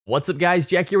What's up guys,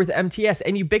 Jack here with MTS,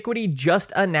 and Ubiquiti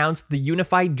just announced the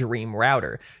Unifi Dream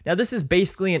Router. Now this is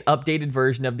basically an updated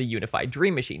version of the Unifi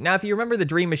Dream Machine. Now if you remember the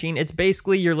Dream Machine, it's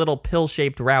basically your little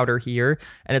pill-shaped router here,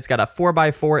 and it's got a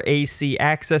 4x4 AC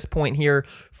access point here,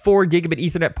 4 gigabit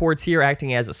Ethernet ports here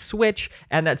acting as a switch,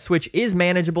 and that switch is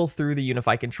manageable through the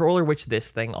Unifi controller, which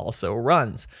this thing also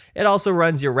runs. It also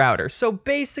runs your router. So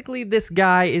basically this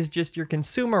guy is just your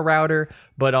consumer router,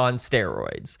 but on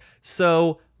steroids.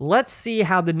 So let's see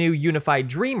how the new Unifi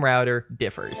Dream Router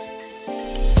differs.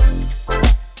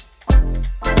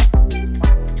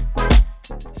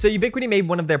 So Ubiquiti made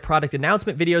one of their product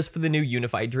announcement videos for the new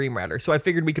Unifi Dream Router. So I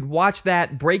figured we could watch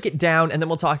that, break it down, and then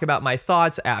we'll talk about my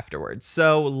thoughts afterwards.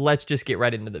 So let's just get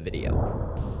right into the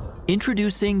video.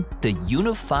 Introducing the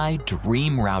Unifi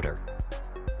Dream Router.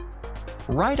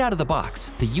 Right out of the box,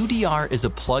 the UDR is a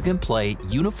plug-and-play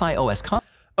Unifi OS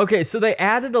Okay, so they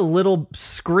added a little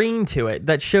screen to it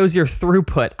that shows your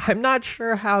throughput. I'm not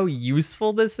sure how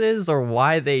useful this is or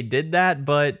why they did that,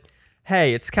 but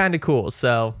hey, it's kind of cool,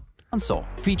 so. Console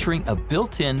featuring a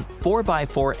built-in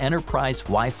 4x4 enterprise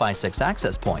Wi-Fi 6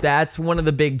 access point. That's one of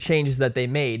the big changes that they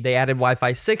made. They added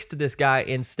Wi-Fi 6 to this guy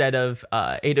instead of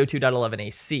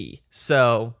 802.11ac.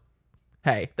 So,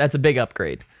 hey, that's a big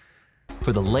upgrade.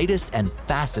 For the latest and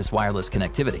fastest wireless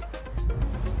connectivity.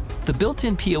 The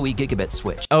built-in PoE gigabit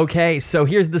switch. Okay, so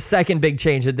here's the second big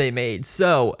change that they made.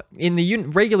 So in the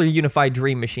regular Unifi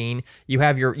Dream Machine, you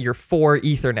have your 4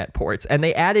 Ethernet ports, and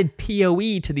they added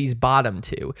PoE to these bottom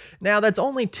 2. Now that's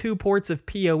only 2 ports of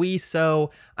PoE, so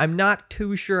I'm not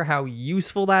too sure how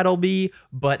useful that'll be,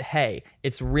 but hey,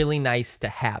 it's really nice to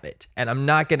have it. And I'm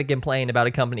not gonna complain about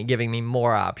a company giving me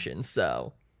more options,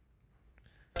 so.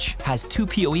 Has 2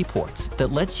 PoE ports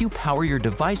that lets you power your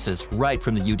devices right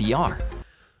from the UDR.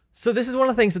 So this is one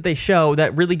of the things that they show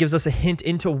that really gives us a hint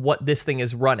into what this thing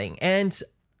is running. And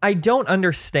I don't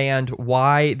understand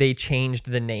why they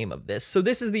changed the name of this. So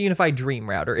this is the Unifi Dream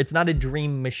Router. It's not a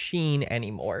Dream Machine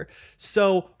anymore.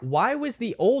 So why was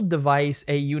the old device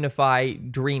a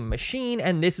Unifi Dream Machine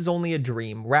and this is only a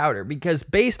Dream Router? Because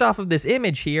based off of this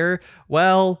image here,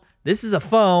 well, this is a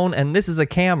phone and this is a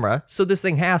camera. So this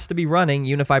thing has to be running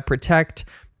Unifi Protect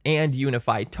and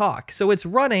Unifi Talk. So it's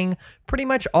running pretty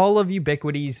much all of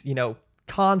Ubiquiti's,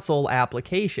 console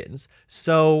applications.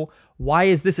 So why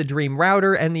is this a Dream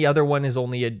Router and the other one is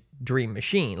only a Dream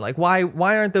Machine? Like why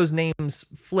aren't those names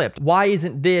flipped? Why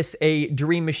isn't this a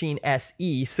Dream Machine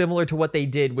SE, similar to what they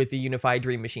did with the Unifi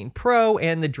Dream Machine Pro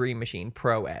and the Dream Machine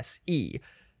Pro SE?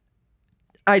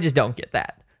 I just don't get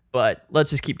that. But let's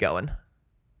just keep going.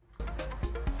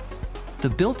 The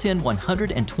built-in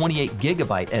 128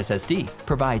 gigabyte SSD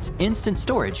provides instant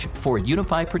storage for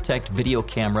Unifi Protect video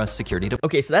camera security.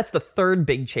 Okay, so that's the third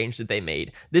big change that they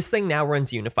made. This thing now runs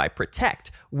Unifi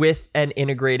Protect with an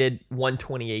integrated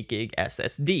 128 gig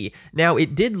SSD. Now,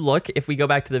 it did look, if we go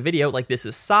back to the video, like this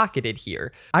is socketed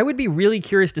here. I would be really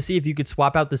curious to see if you could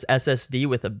swap out this SSD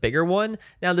with a bigger one.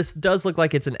 Now, this does look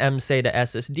like it's an mSATA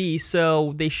SSD,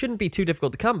 so they shouldn't be too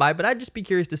difficult to come by, but I'd just be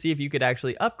curious to see if you could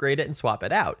actually upgrade it and swap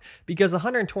it out. Because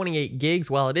 128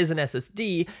 gigs, while it is an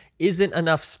SSD, isn't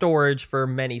enough storage for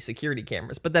many security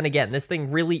cameras. But then again, this thing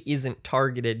really isn't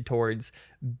targeted towards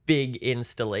big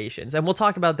installations. And we'll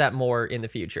talk about that more in the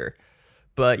future.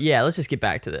 But yeah, let's just get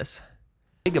back to this.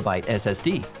 Gigabyte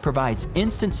SSD provides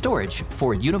instant storage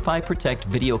for Unifi Protect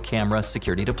video camera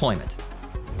security deployment.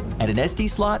 And an SD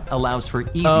slot allows for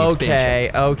easy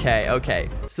expansion. Okay.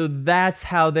 So that's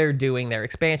how they're doing their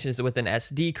expansions, with an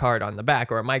SD card on the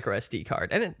back, or a micro SD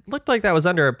card. And it looked like that was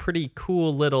under a pretty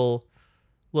cool little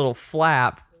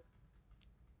flap.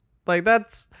 Like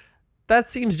that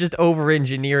seems just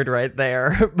over-engineered right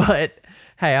there. But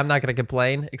hey, I'm not gonna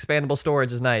complain. Expandable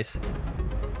storage is nice.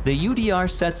 The UDR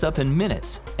sets up in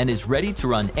minutes and is ready to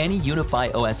run any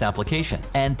Unifi OS application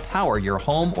and power your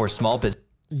home or small business.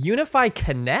 Unifi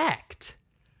Connect.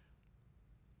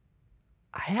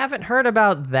 I haven't heard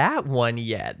about that one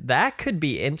yet. That could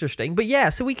be interesting. But yeah,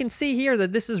 so we can see here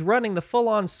that this is running the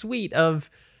full-on suite of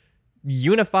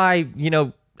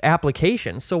Unifi,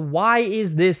 applications. So why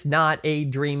is this not a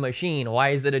Dream Machine? Why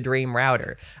is it a Dream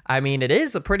Router? I mean, it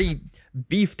is a pretty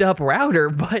beefed up router,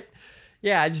 but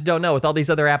yeah, I just don't know. With all these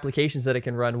other applications that it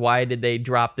can run, why did they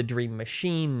drop the Dream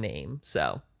Machine name?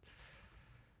 So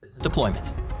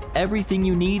deployment. Everything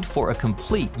you need for a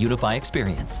complete Unifi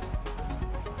experience.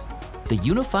 The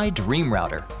Unifi Dream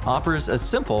Router offers a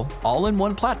simple,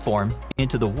 all-in-one platform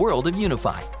into the world of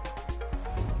Unifi.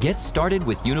 Get started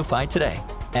with Unifi today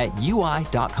at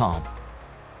ui.com.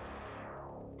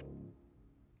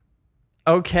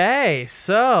 Okay,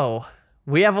 so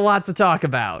we have a lot to talk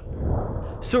about.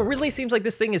 So it really seems like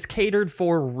this thing is catered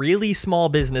for really small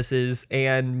businesses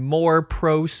and more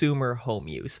prosumer home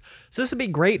use. So this would be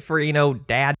great for,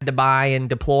 dad to buy and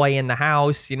deploy in the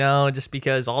house, just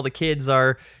because all the kids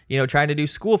are, trying to do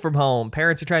school from home.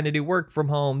 Parents are trying to do work from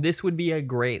home. This would be a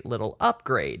great little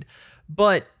upgrade.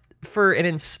 But for an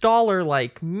installer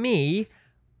like me,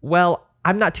 well,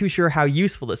 I'm not too sure how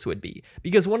useful this would be,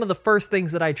 because one of the first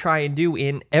things that I try and do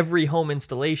in every home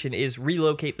installation is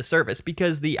relocate the service,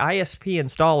 because the ISP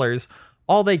installers,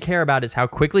 all they care about is how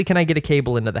quickly can I get a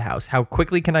cable into the house, how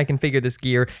quickly can I configure this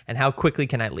gear, and how quickly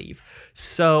can I leave.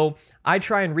 So I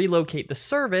try and relocate the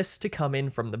service to come in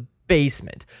from the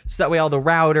basement, so that way all the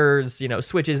routers,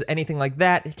 switches, anything like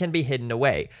that can be hidden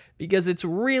away, because it's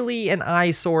really an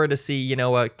eyesore to see,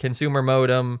 a consumer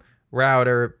modem,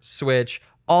 router, switch,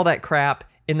 all that crap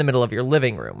in the middle of your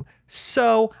living room.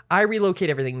 So I relocate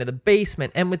everything to the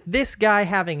basement, and with this guy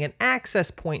having an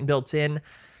access point built in,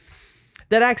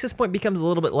 that access point becomes a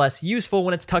little bit less useful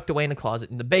when it's tucked away in a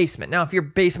closet in the basement. Now, if your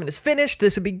basement is finished,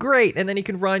 this would be great, and then you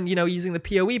can run, using the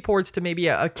PoE ports to maybe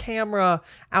a camera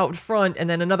out front and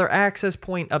then another access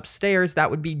point upstairs.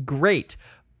 That would be great.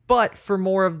 But for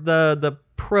more of the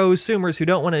prosumers who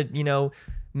don't want to,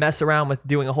 mess around with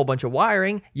doing a whole bunch of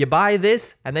wiring, you buy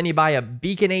this, and then you buy a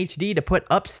Beacon HD to put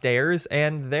upstairs,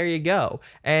 and there you go.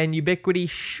 And Ubiquiti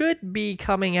should be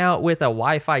coming out with a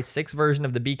Wi-Fi 6 version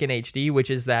of the Beacon HD, which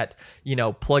is that,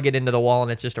 plug it into the wall and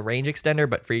it's just a range extender,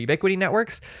 but for Ubiquiti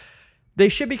networks. They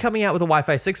should be coming out with a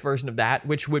Wi-Fi 6 version of that,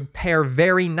 which would pair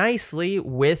very nicely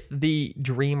with the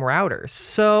Dream Router.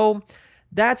 So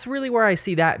that's really where I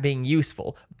see that being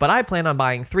useful, but I plan on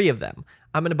buying 3 of them.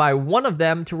 I'm going to buy one of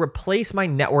them to replace my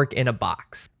network in a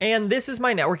box. And this is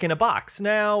my network in a box.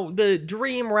 Now, the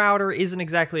Dream Router isn't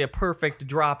exactly a perfect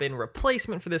drop-in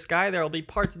replacement for this guy. There will be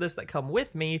parts of this that come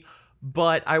with me,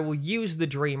 but I will use the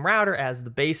Dream Router as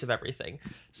the base of everything.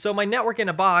 So my network in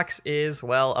a box is,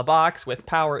 well, a box with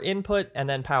power input and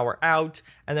then power out,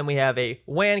 and then we have a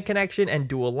WAN connection and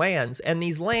dual LANs, and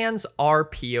these LANs are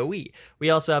PoE. We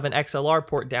also have an XLR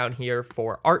port down here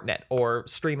for ArtNet, or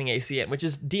streaming ACN, which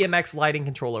is DMX lighting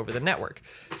control over the network.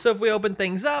 So if we open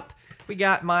things up, we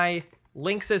got my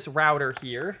Linksys router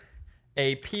here,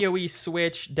 a PoE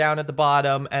switch down at the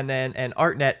bottom, and then an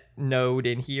ArtNet node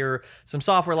in here, some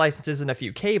software licenses, and a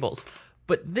few cables.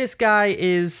 But this guy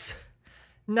is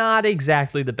not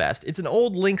exactly the best. It's an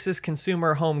old Linksys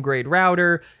consumer home grade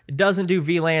router. It doesn't do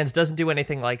VLANs, doesn't do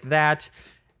anything like that.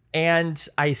 And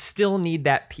I still need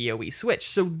that PoE switch.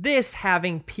 So this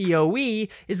having PoE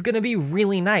is going to be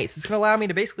really nice. It's going to allow me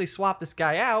to basically swap this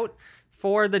guy out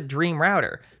for the Dream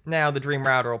Router. Now, the Dream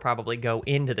Router will probably go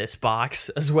into this box,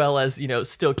 as well as,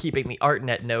 still keeping the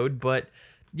ArtNet node, but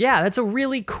yeah, that's a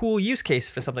really cool use case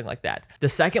for something like that. The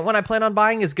second one I plan on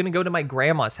buying is going to go to my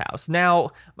grandma's house.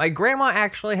 Now, my grandma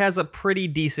actually has a pretty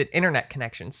decent internet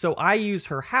connection, so I use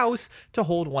her house to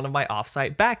hold one of my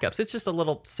offsite backups. It's just a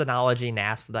little Synology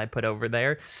NAS that I put over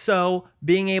there. So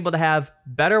being able to have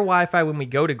better Wi-Fi when we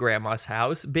go to grandma's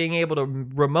house, being able to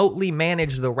remotely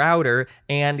manage the router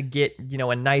and get,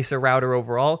 a nicer router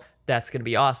overall, that's going to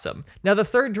be awesome. Now, the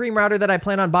third Dream Router that I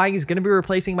plan on buying is going to be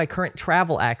replacing my current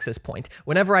travel access point.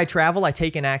 Whenever I travel, I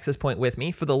take an access point with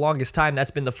me. For the longest time,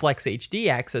 that's been the Flex HD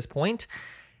access point.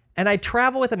 And I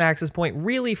travel with an access point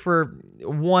really for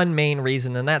one main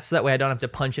reason, and that's so that way I don't have to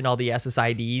punch in all the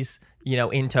SSIDs,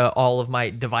 into all of my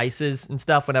devices and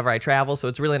stuff whenever I travel. So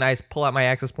it's really nice. Pull out my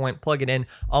access point, plug it in,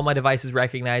 all my devices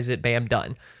recognize it, bam,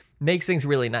 done. Makes things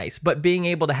really nice. But being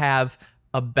able to have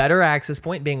a better access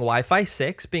point, being Wi-Fi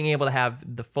 6, being able to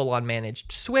have the full-on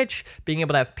managed switch, being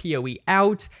able to have PoE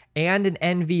out, and an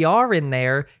NVR in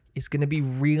there is going to be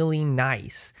really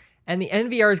nice. And the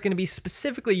NVR is going to be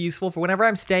specifically useful for whenever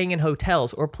I'm staying in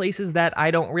hotels or places that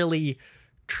I don't really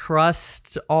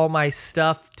trust all my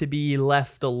stuff to be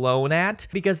left alone at.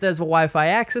 Because there's a Wi-Fi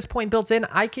access point built in,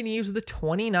 I can use the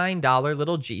 $29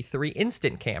 little G3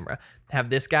 instant camera. Have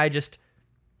this guy just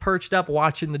perched up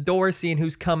watching the door, seeing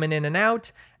who's coming in and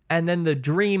out, and then the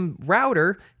Dream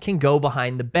Router can go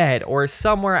behind the bed or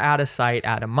somewhere out of sight,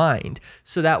 out of mind.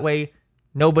 So that way,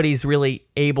 nobody's really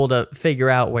able to figure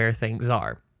out where things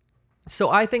are. So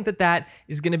I think that that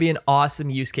is going to be an awesome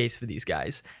use case for these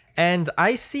guys. And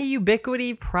I see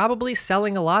Ubiquiti probably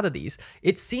selling a lot of these.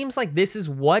 It seems like this is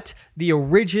what the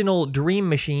original Dream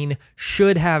Machine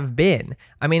should have been.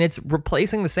 I mean, it's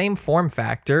replacing the same form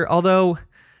factor, although,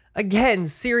 again,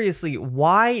 seriously,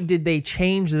 why did they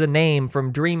change the name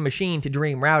from Dream Machine to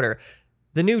Dream Router?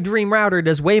 The new Dream Router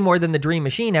does way more than the Dream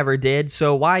Machine ever did,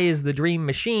 so why is the Dream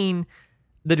Machine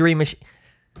the Dream Machine?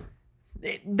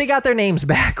 They got their names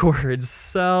backwards,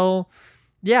 so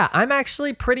Yeah, I'm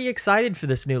actually pretty excited for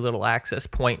this new little access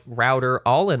point router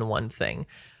all-in-one thing.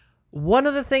 One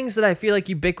of the things that I feel like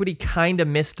Ubiquiti kind of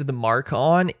missed the mark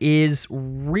on is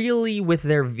really with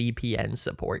their VPN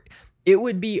support. It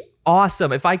would be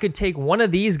awesome if I could take one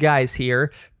of these guys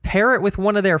here, pair it with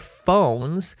one of their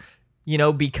phones, you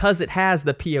know, because it has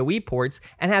the PoE ports,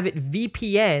 and have it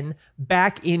VPN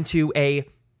back into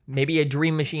maybe a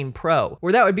Dream Machine Pro.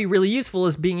 Where that would be really useful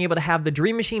is being able to have the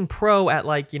Dream Machine Pro at,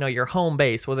 like, you know, your home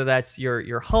base, whether that's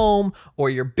your home or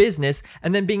your business,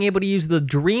 and then being able to use the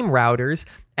Dream routers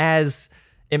as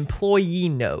employee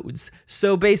nodes.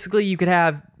 So basically you could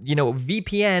have, you know,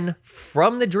 VPN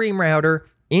from the Dream router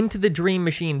into the Dream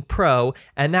Machine Pro,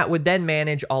 and that would then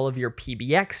manage all of your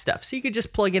PBX stuff. So you could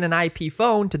just plug in an IP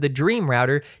phone to the Dream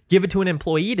router, give it to an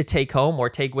employee to take home or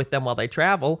take with them while they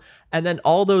travel, and then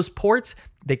all those ports,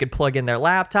 they could plug in their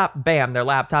laptop, bam, their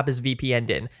laptop is VPN'd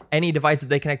in. Any device that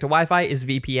they connect to Wi-Fi is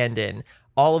VPN'd in.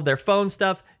 All of their phone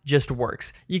stuff just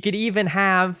works. You could even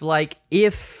have, like,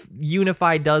 if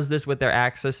Unifi does this with their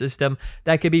access system,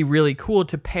 that could be really cool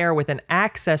to pair with an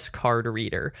access card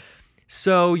reader.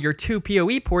 So your two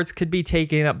PoE ports could be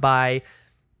taken up by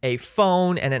a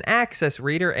phone and an access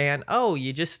reader, and oh,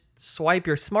 you just swipe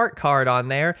your smart card on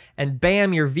there, and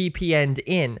bam, you're VPN'd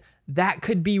in. That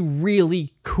could be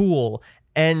really cool,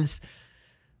 and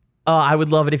I would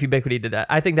love it if Ubiquiti did that.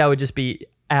 I think that would just be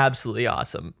absolutely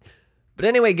awesome. But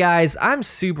anyway, guys, I'm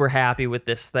super happy with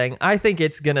this thing. I think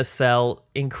it's going to sell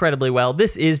incredibly well.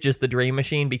 This is just the Dream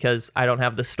Machine because I don't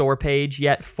have the store page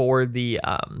yet for the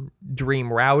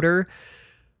Dream Router.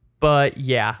 But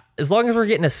yeah, as long as we're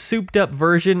getting a souped up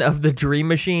version of the Dream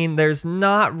Machine, there's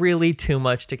not really too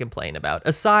much to complain about.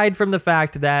 Aside from the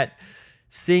fact that,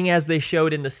 seeing as they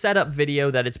showed in the setup video,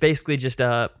 that it's basically just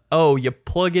you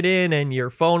plug it in and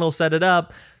your phone will set it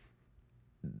up.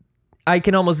 I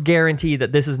can almost guarantee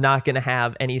that this is not going to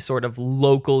have any sort of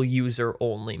local user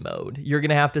only mode. You're going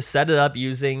to have to set it up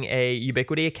using a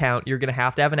Ubiquiti account. You're going to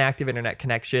have an active internet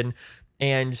connection,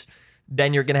 and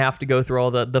then you're going to have to go through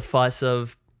all the fuss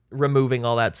of removing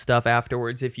all that stuff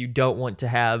afterwards if you don't want to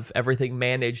have everything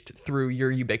managed through your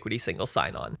Ubiquiti single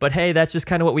sign-on. But hey, that's just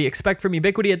kind of what we expect from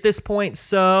Ubiquiti at this point,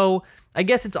 so I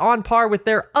guess it's on par with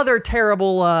their other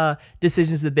terrible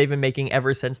decisions that they've been making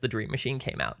ever since the Dream Machine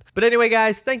came out. But anyway,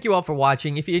 guys, thank you all for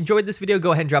watching. If you enjoyed this video,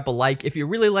 go ahead and drop a like. If you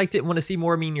really liked it and want to see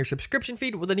more of me in your subscription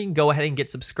feed, well, then you can go ahead and get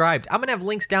subscribed. I'm going to have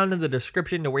links down in the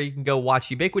description to where you can go watch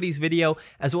Ubiquiti's video,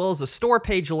 as well as a store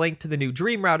page link to the new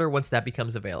Dream Router once that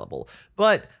becomes available.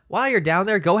 But while you're down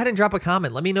there, go ahead and drop a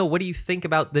comment. Let me know, what do you think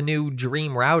about the new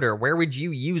Dream Router? Where would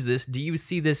you use this? Do you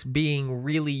see this being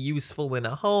really useful in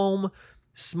a home,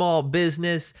 small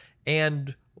business,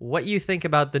 and what you think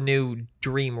about the new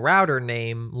Dream Router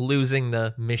name losing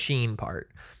the machine part?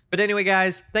 But anyway,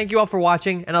 guys, thank you all for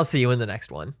watching, and I'll see you in the next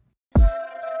one.